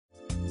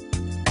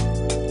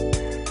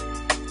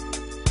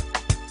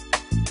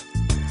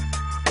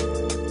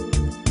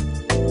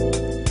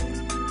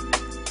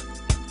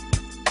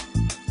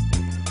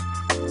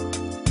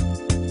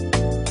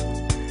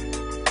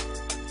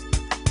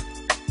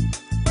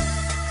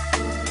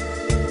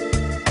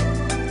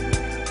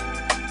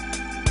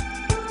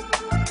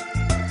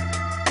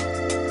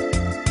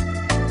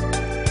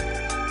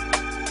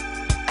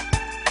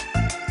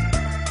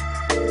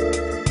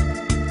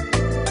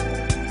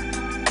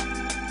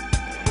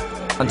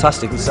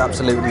fantastic. This is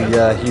absolutely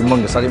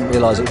humongous. I didn't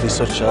realise it would be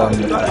such a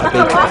big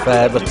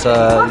affair, but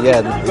yeah,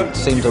 it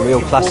seemed a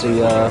real classy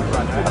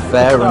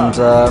affair, and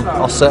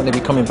I'll certainly be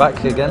coming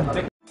back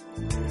again.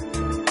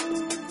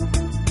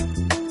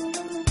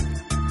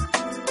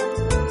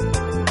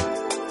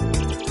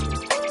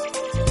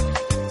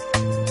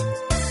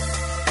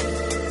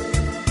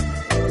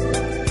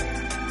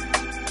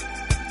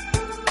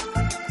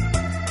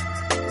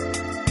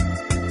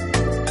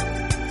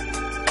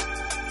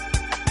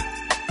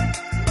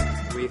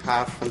 We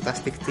have a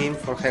fantastic team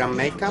for hair and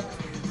makeup,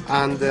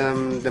 and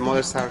the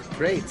models are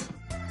great.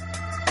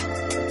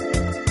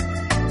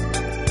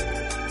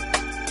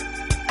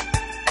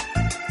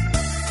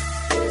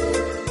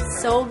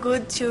 So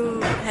good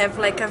to have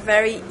like a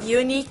very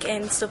unique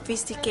and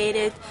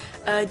sophisticated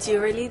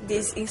jewelry.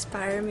 This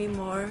inspired me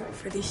more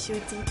for the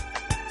shooting.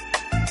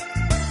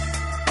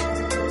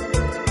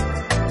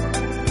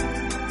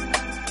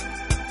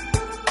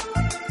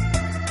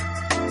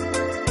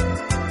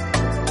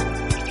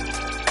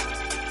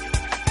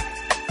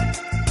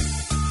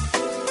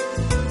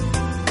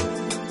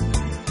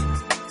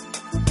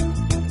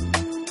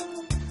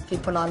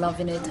 People are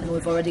loving it, and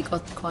we've already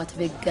got quite a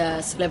big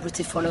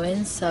celebrity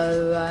following,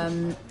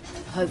 so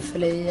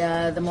hopefully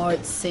the more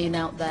it's seen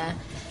out there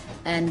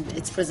and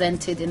it's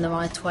presented in the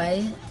right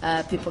way,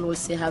 people will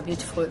see how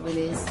beautiful it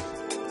really is.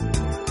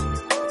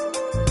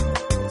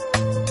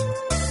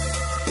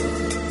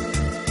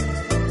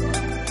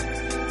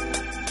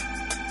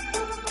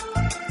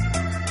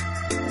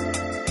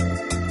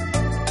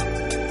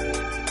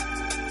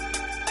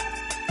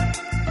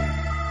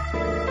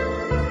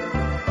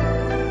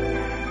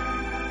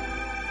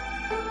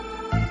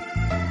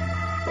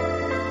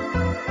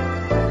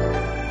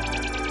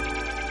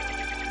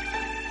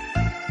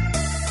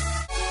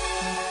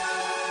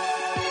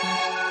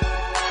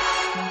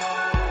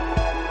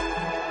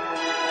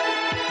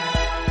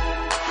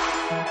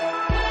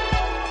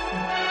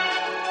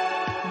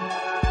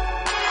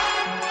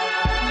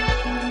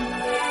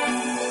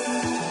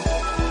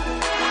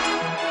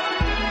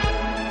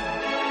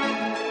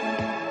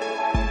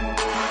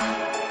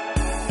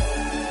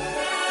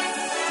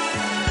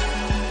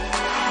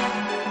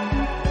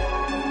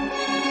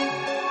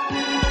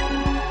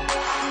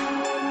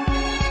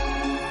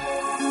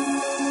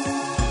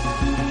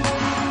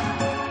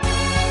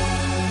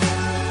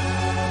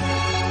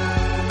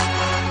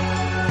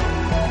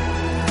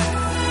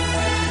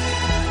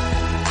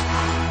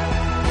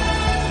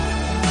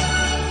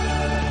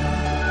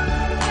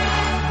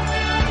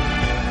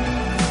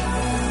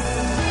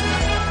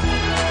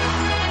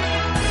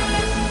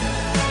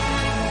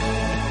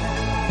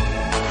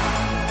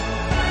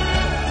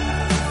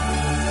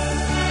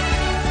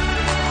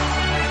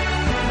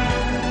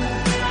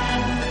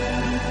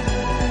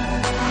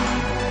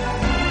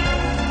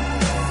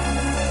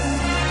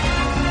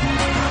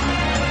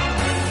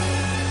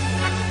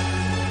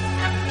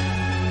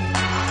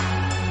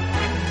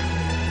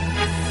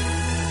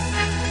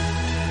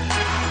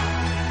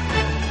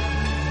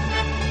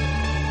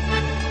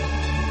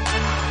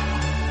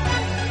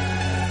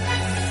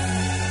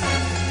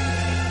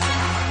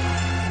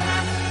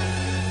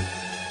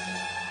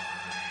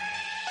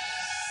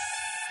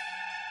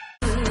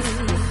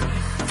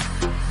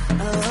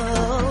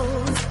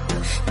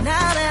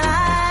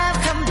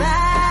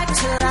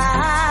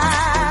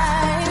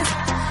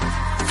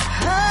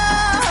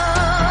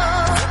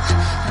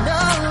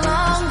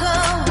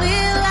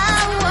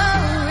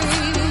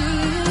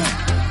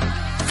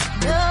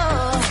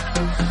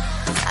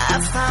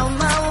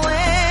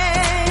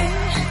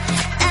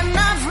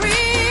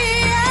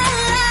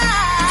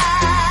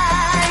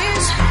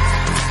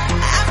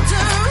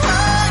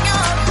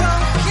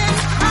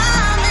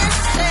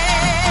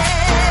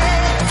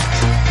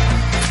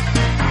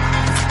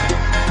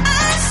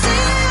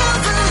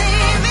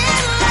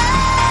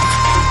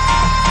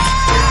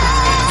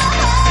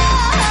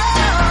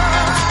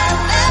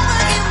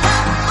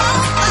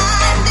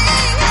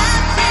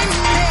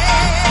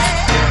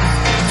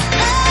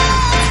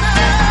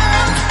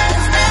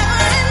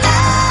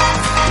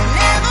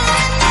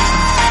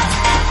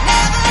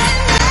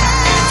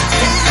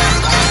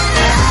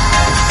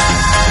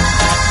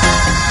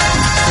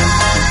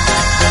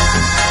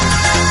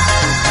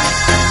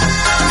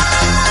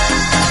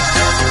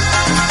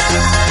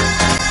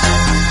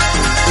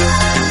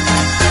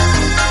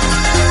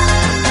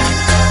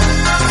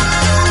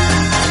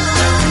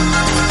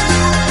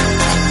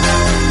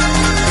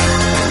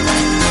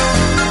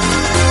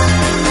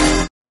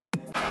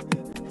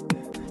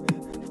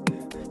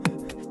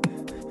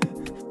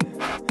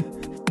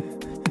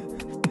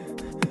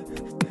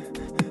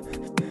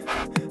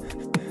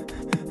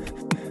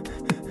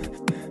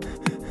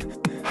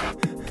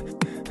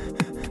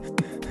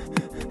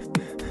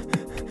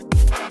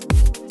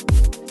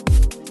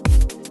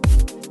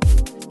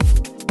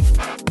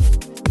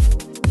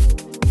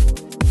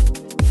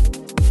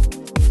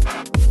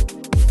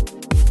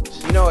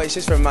 It's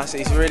just for a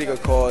massive, it's a really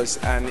good cause,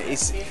 and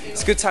it's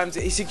a good time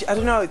to, I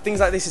don't know, things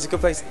like this is a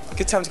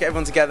good time to get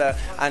everyone together,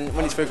 and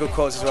when it's for a good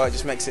cause as well, it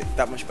just makes it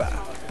that much better.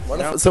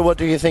 So what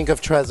do you think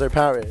of Tresor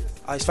Paris?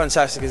 Oh, it's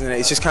fantastic, isn't it?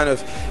 It's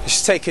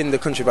just taken the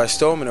country by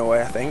storm in a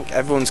way. I think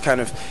everyone's it kind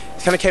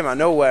of came out of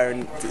nowhere,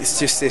 and it's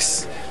just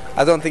this.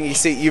 I don't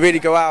think you really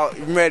go out,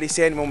 you rarely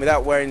see anyone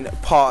without wearing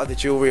part of the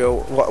jewellery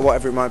or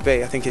whatever it might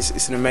be. I think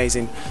it's an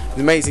amazing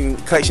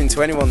collection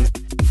to anyone.